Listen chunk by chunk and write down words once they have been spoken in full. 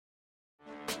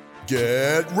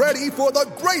Get ready for the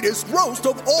greatest roast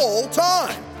of all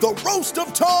time, the Roast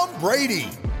of Tom Brady,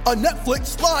 a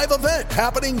Netflix live event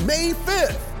happening May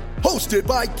 5th. Hosted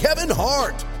by Kevin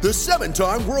Hart, the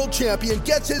 7-time world champion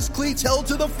gets his cleats held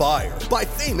to the fire by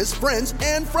famous friends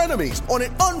and frenemies on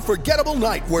an unforgettable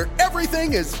night where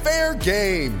everything is fair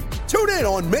game. Tune in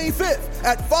on May 5th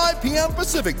at 5 p.m.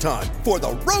 Pacific time for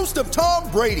the Roast of Tom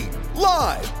Brady,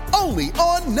 live only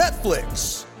on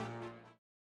Netflix.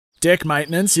 Deck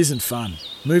maintenance isn't fun.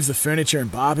 Move the furniture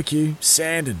and barbecue,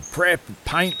 sand and prep,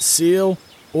 paint, seal,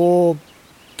 or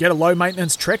get a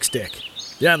low-maintenance Trex deck.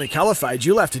 The only colour fade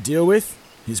you'll have to deal with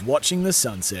is watching the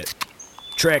sunset.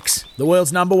 Trex, the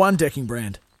world's #1 decking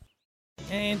brand.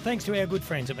 And thanks to our good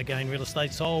friends at McGain Real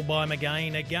Estate, sold by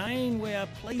McGain again, we are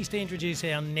pleased to introduce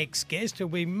our next guest who'll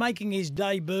be making his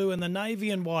debut in the navy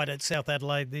and white at South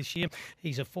Adelaide this year.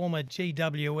 He's a former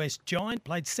GWS Giant,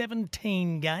 played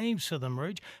 17 games for them,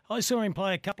 Rouge. I saw him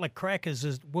play a couple of crackers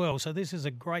as well, so this is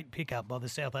a great pickup by the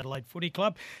South Adelaide Footy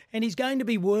Club. And he's going to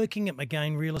be working at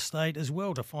McGain Real Estate as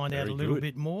well to find out a little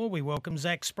bit more. We welcome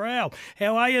Zach Sproul.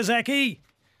 How are you, Zachy?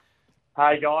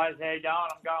 Hey guys, how you going?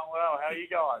 I'm going well. How are you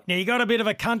guys? Now, you got a bit of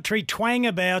a country twang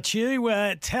about you.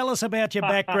 Tell us about your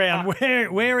background.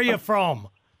 Where are you from?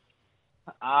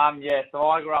 So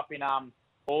I grew up in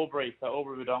Albury, so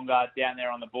Albury-Wodonga, down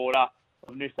there on the border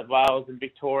of New South Wales and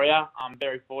Victoria. I'm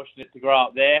very fortunate to grow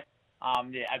up there.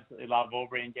 Absolutely love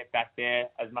Albury and get back there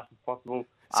as much as possible.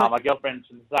 So, my girlfriend's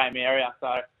from the same area,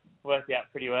 so worked out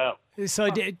pretty well.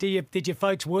 So did your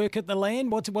folks work at the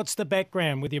land? What's the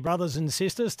background with your brothers and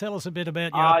sisters? Tell us a bit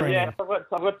about your upbringing. So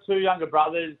I've got 2 younger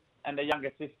brothers and a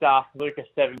younger sister, Lucas,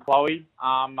 Steph and Chloe.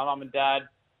 My mum and dad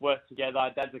work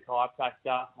together. Dad's a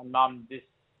chiropractor and mum is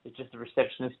just a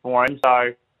receptionist for him.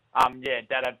 So,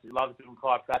 Dad absolutely loves doing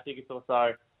chiropractic. It's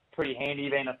also pretty handy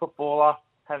being a footballer,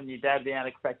 having your dad being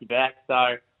able to crack your back.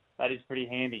 So that is pretty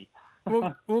handy.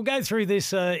 We'll go through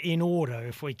this in order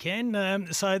if we can.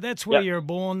 So that's where you're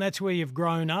born, that's where you've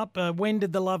grown up. When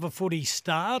did the love of footy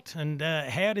start and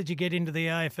how did you get into the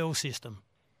AFL system?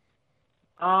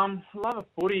 Love of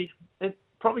footy, it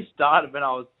probably started when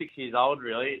I was 6 years old,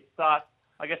 really. It starts,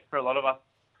 I guess for a lot of us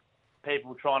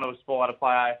people trying to aspire to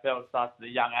play AFL, it starts at a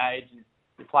young age and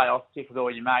you play off kick with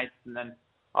all your mates. And then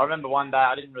I remember one day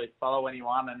I didn't really follow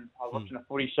anyone and I was watching a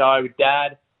footy show with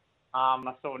Dad.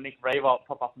 I saw Nick Riewoldt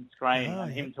pop up on screen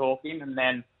and him talking, and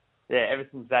then, ever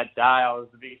since that day, I was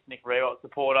the biggest Nick Riewoldt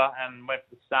supporter and went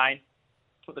for the Saints,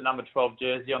 put the number 12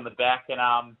 jersey on the back,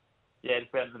 and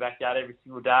just went in the backyard every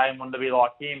single day and wanted to be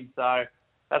like him. So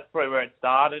that's probably where it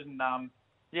started. And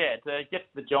to get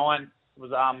to the Giants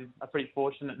was a pretty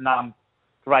fortunate and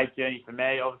great journey for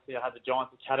me. Obviously, I had the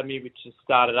Giants Academy, which just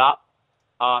started up.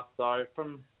 So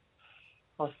from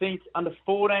I think under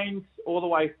 14s all the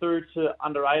way through to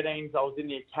under 18s, I was in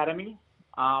the academy.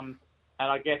 And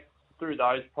I guess through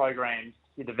those programs,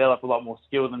 you develop a lot more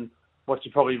skill than what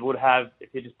you probably would have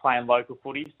if you're just playing local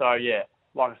footy. So,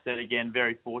 like I said, again,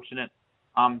 very fortunate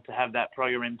to have that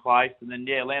program in place. And then,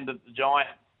 landed at the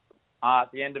Giants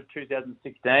at the end of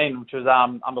 2016, which was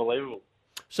unbelievable.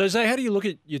 So, Zay, how do you look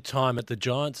at your time at the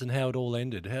Giants and how it all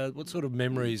ended? What sort of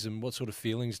memories and what sort of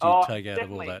feelings do you take out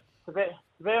of all that? To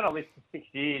be on a list for 6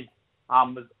 years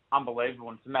was unbelievable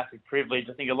and it's a massive privilege.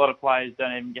 I think a lot of players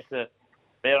don't even get to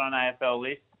be on an AFL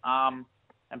list. And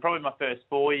probably my first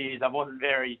 4 years, I wasn't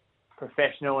very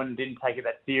professional and didn't take it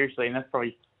that seriously, and that's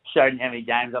probably showed you how many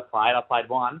games I played. I played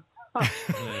one. But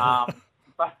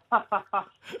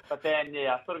then,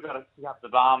 I sort of got a kick up the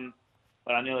bum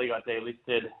when I nearly got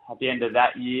delisted at the end of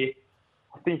that year.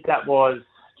 I think that was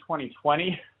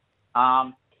 2020.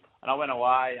 And I went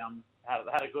away.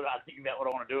 Had a good thinking about what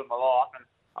I want to do with my life, and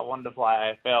I wanted to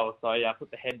play AFL. So I put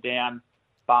the head down,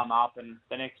 bum up, and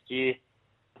the next year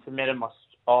submitted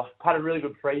had a really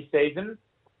good pre-season.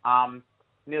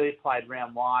 Nearly played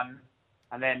round 1,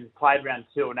 and then played round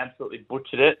 2 and absolutely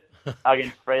butchered it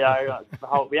against Freo.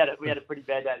 We had a pretty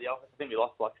bad day at the office. I think we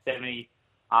lost like 70,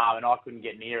 and I couldn't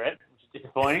get near it, which is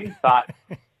disappointing. But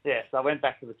so I went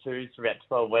back to the 2s for about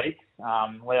 12 weeks.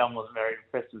 Leon wasn't very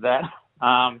impressed with that.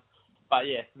 But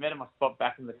cemented my spot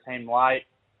back in the team late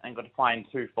and got to play in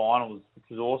 2 finals, which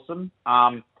was awesome.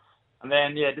 And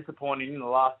then, disappointing in the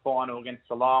last final against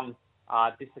Geelong,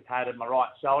 dislocated my right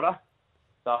shoulder.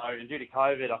 So due to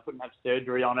COVID, I couldn't have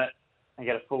surgery on it and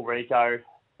get a full reco.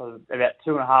 So about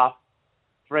 2.5,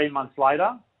 3 months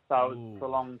later. So it was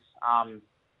prolonged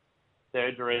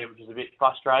surgery, which was a bit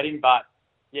frustrating. But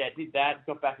did that,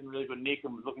 got back in really good nick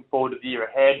and was looking forward to the year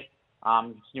ahead.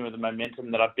 Continuing the momentum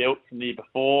that I built from the year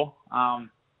before. And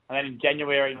then in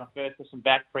January, my first session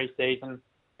back pre-season,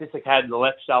 dislocated the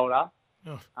left shoulder.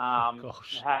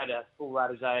 Gosh. Had a full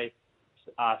Lattice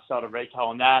shoulder recall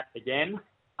on that again.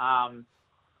 And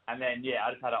then,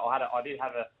 I did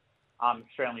have a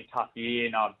extremely tough year,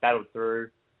 and I battled through.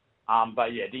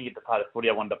 But, yeah, didn't get to play the footy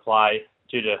I wanted to play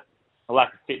due to a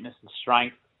lack of fitness and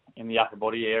strength in the upper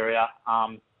body area,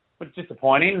 which is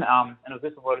disappointing. And it was a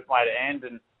disappointing way to end,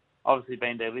 and obviously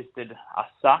being delisted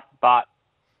sucked, but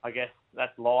I guess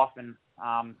that's life, and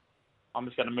I'm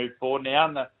just going to move forward now.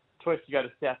 And the choice to go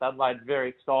to South Adelaide is very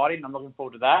exciting. I'm looking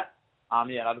forward to that. I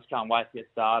just can't wait to get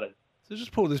started. So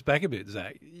just pull this back a bit,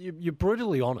 Zach. You're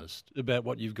brutally honest about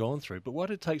what you've gone through, but why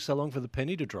did it take so long for the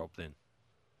penny to drop then?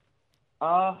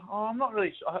 I'm not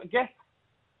really sure. I guess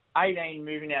 18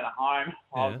 moving out of home,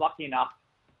 I was lucky enough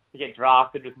to get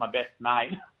drafted with my best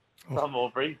mate from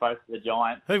Albury, both of the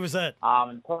Giants. Who was that?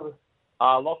 And probably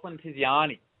Lachlan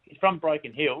Tiziani. He's from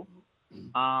Broken Hill.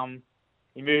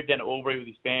 He moved down to Albury with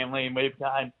his family, and we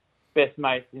became best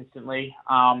mates instantly.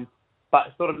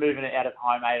 But sort of moving out of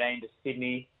home 18 to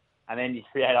Sydney, and then you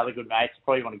create other good mates. You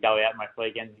probably want to go out most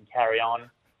weekends and carry on.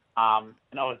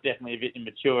 And I was definitely a bit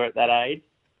immature at that age,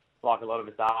 like a lot of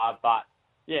us are. But,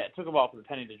 yeah, it took a while for the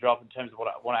penny to drop in terms of what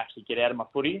I want to actually get out of my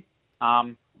footy.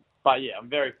 But, yeah, I'm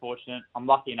very fortunate. I'm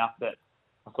lucky enough that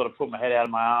I sort of put my head out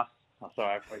of my arse. Oh,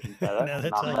 sorry, I probably shouldn't say that. No,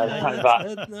 that's okay.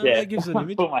 But, that gives an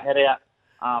image. put my head out,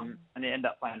 and you end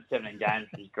up playing 17 games,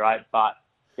 which is great. But,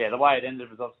 yeah, the way it ended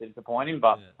was obviously disappointing,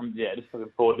 but, I'm just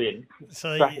looking forward to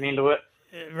cracking into it.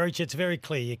 Rich, it's very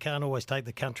clear you can't always take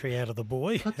the country out of the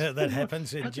boy. That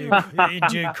happens in due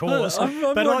course. I'm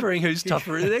wondering who's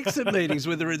tougher in exit meetings,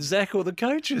 whether it's Zach or the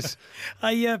coaches.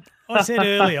 I said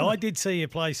earlier, I did see you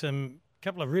play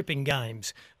couple of ripping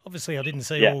games. Obviously, I didn't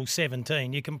see all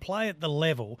 17. You can play at the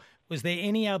level. Was there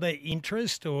any other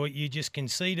interest, or you just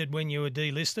conceded when you were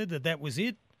delisted that was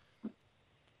it?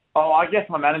 Oh, I guess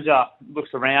my manager looks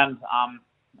around,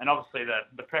 and obviously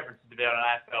the preference is to be on an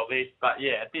AFL list. But,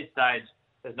 yeah, at this stage,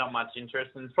 there's not much interest,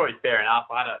 and it's probably fair enough.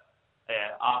 I had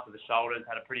after the shoulders,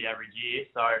 had a pretty average year,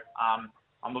 so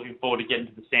I'm looking forward to getting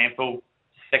to the sample,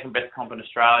 second best comp in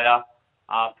Australia,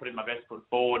 putting my best foot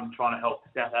forward and trying to help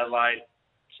South Adelaide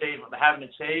achieve what they haven't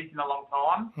achieved in a long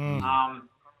time.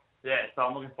 So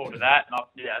I'm looking forward to that. And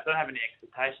I don't have any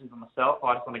expectations on myself.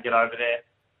 I just want to get over there,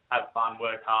 have fun,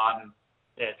 work hard, and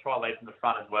try to lead from the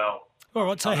front as well. All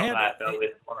right, so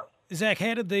Zach,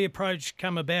 how did the approach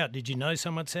come about? Did you know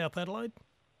someone at South Adelaide?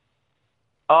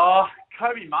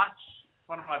 Kobe Much,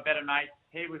 one of my better mates,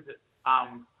 he was at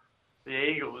the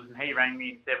Eagles, and he rang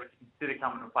me and said, would you consider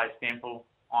coming to play Sample?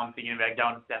 I'm thinking about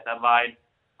going to South Adelaide,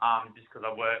 just because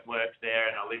I work there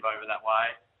and I live over that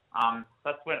way. So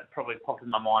that's when it probably popped in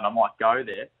my mind I might go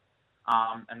there.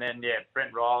 And then,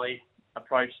 Brent Riley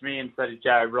approached me and said, it's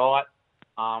Joe Wright.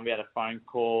 We had a phone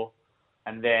call,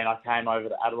 and then I came over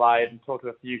to Adelaide and talked to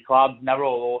a few clubs, and they were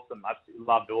all awesome. I absolutely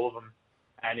loved all of them.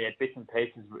 And, bits and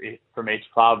pieces from each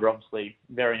club were obviously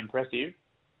very impressive.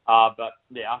 But,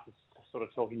 after sort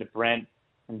of talking to Brent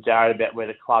and Jared about where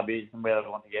the club is and where they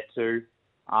want to get to,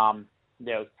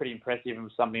 it was pretty impressive and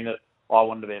was something that I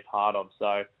wanted to be a part of.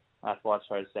 So that's why I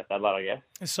chose South Adelaide, I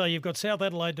guess. So you've got South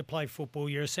Adelaide to play football.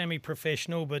 You're a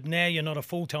semi-professional, but now you're not a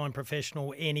full-time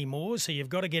professional anymore. So you've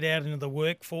got to get out into the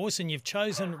workforce, and you've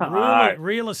chosen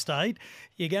real estate.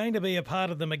 You're going to be a part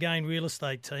of the McGain Real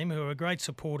Estate team, who are great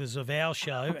supporters of our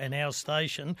show and our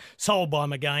station, sold by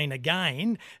McGain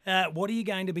again. What are you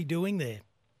going to be doing there?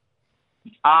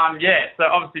 So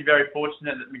obviously very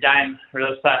fortunate that McGain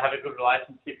Real Estate have a good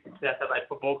relationship with South Adelaide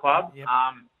Football Club. Yep.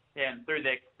 And through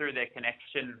their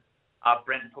connection,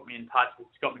 Brent put me in touch with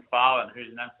Scott McFarlane,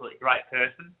 who's an absolutely great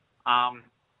person. And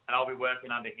I'll be working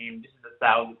under him just as a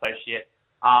sales associate.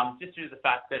 Just due to the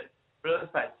fact that real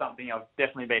estate is something I've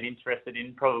definitely been interested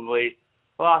in probably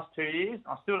the last 2 years.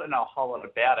 I still don't know a whole lot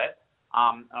about it.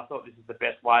 And I thought this is the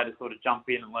best way to sort of jump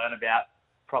in and learn about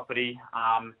property,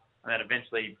 and then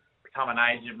eventually become an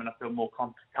agent when I feel more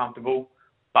comfortable.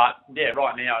 But,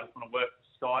 right now I just want to work with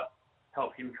Scott,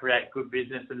 help him create good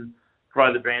business and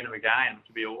grow the brand of McGain, which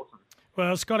would be awesome.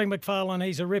 Well, Scotty McFarlane,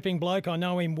 he's a ripping bloke. I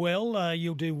know him well.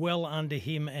 You'll do well under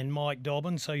him and Mike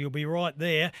Dobbins, so you'll be right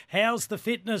there. How's the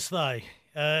fitness, though?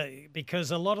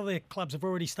 Because a lot of the clubs have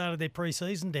already started their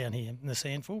pre-season down here in the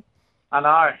Sandful. I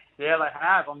know. Yeah, they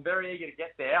have. I'm very eager to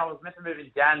get there. I was meant to move in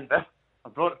Jan, but I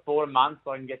brought it forward a month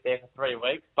so I can get there for 3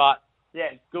 weeks. But,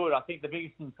 it's good. I think the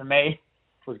biggest thing for me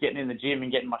was getting in the gym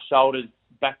and getting my shoulders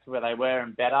back to where they were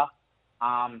and better.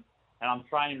 And I'm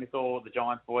training with all the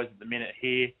Giants boys at the minute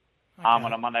here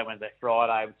on a Monday, Wednesday,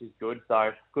 Friday, which is good.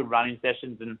 So good running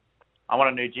sessions, and I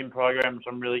want a new gym program, which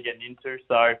I'm really getting into.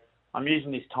 So I'm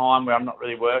using this time where I'm not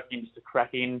really working just to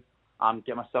crack in,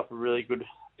 get myself a really good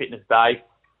fitness base,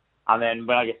 And then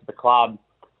when I get to the club,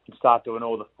 I start doing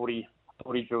all the footy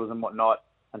drills and whatnot,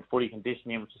 and footy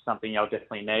conditioning, which is something I'll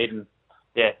definitely need. And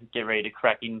yeah, get ready to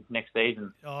crack in next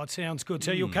season. Oh, it sounds good.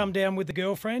 So you'll come down with the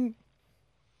girlfriend?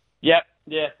 Yep.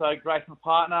 Yeah, so Grace, my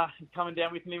partner, is coming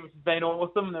down with me, which has been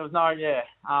awesome. There was no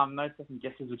second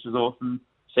guesses, which was awesome.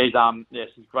 She's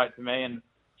she's great for me, and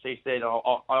she said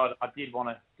I did want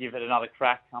to give it another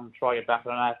crack, try to get back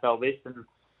on an AFL list, and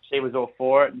she was all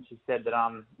for it, and she said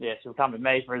that she'll come with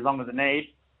me for as long as it needs.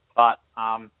 But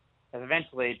if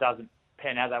eventually it doesn't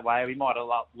pan out that way, we might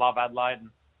love Adelaide and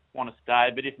want to stay.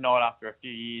 But if not, after a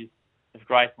few years, if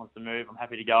Grace wants to move, I'm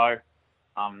happy to go.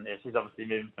 She's obviously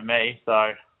moving for me,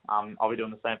 so I'll be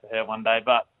doing the same for her one day.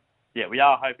 But yeah, we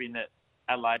are hoping that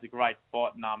Adelaide's a great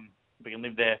spot, and we can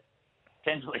live there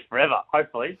potentially forever,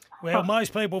 hopefully. Well,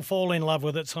 most people fall in love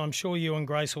with it, so I'm sure you and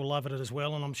Grace will love it as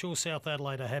well. And I'm sure South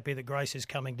Adelaide are happy that Grace is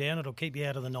coming down. It'll keep you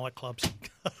out of the nightclubs.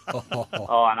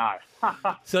 Oh, I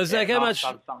know. So, Zach, how much?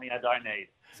 Something I don't need.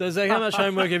 So, Zach, how much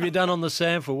homework have you done on the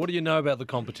SANFL? What do you know about the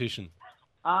competition?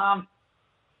 I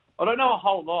don't know a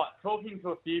whole lot. Talking to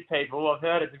a few people, I've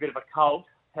heard it's a bit of a cult.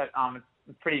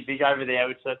 It's pretty big over there,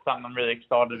 which is something I'm really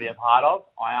excited to be a part of.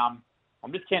 I'm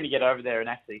just keen to get over there and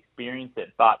actually experience it.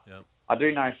 But I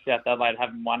do know South Adelaide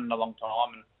haven't won in a long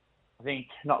time, and I think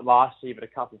not last year, but a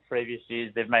couple of previous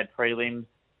years, they've made prelims.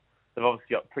 They've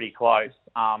obviously got pretty close.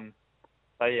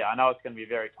 So yeah, I know it's going to be a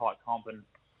very tight comp, and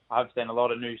I've seen a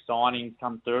lot of new signings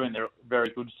come through, and they're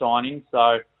very good signings. So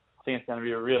I think it's going to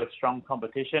be a really strong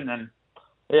competition, and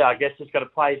yeah, I guess just got to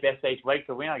play best each week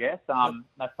to win, I guess.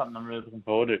 That's something I'm really looking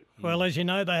forward to. Well, as you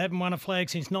know, they haven't won a flag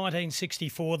since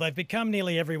 1964. They've become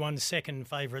nearly everyone's second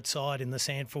favourite side in the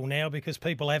SANFL now because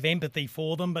people have empathy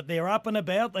for them, but they're up and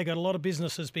about. They've got a lot of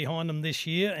businesses behind them this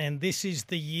year, and this is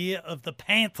the year of the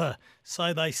Panther,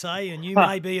 so they say, and you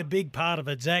may be a big part of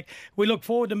it, Zach. We look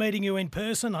forward to meeting you in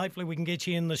person. Hopefully we can get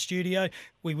you in the studio.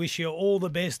 We wish you all the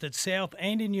best at South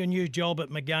and in your new job at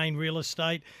McGain Real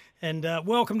Estate. And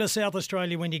welcome to South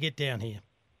Australia when you get down here.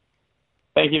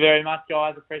 Thank you very much,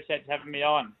 guys. Appreciate you having me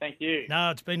on. Thank you. No,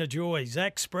 it's been a joy.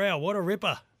 Zach Sproul, what a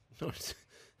ripper.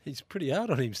 He's pretty hard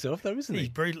on himself, though, isn't he? He's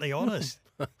brutally honest.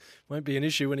 Won't be an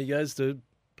issue when he goes to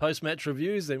post-match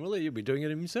reviews then, will he? He'll be doing it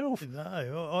himself.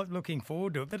 No, I'm looking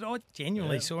forward to it. But I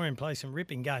genuinely saw him play some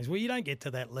ripping games. Well, you don't get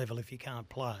to that level if you can't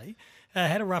play.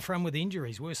 Had a rough run with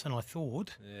injuries, worse than I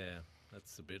thought. Yeah.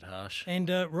 That's a bit harsh. And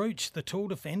Rooch, the tall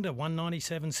defender,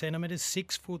 197 centimetres,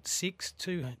 6'6",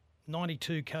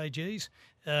 292 kgs.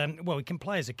 Well, he can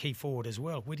play as a key forward as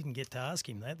well. We didn't get to ask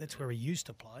him that. That's where he used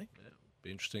to play. Yeah, be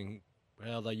interesting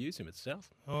how they use him at South.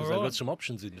 All because right. they've got some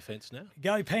options in defence now.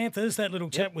 Go Panthers. That little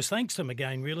chat was thanks to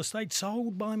McGain Real Estate,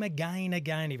 sold by McGain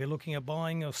again. If you're looking at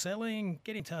buying or selling,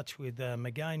 get in touch with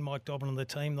McGain, Mike Dobbin and the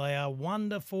team. They are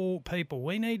wonderful people.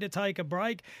 We need to take a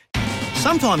break.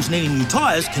 Sometimes needing new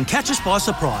tyres can catch us by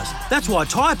surprise. That's why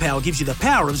Tyre Power gives you the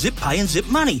power of Zip Pay and Zip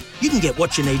Money. You can get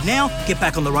what you need now, get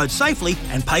back on the road safely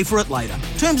and pay for it later.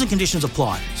 Terms and conditions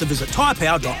apply. So visit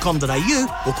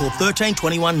tyrepower.com.au or call 13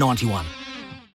 21 91.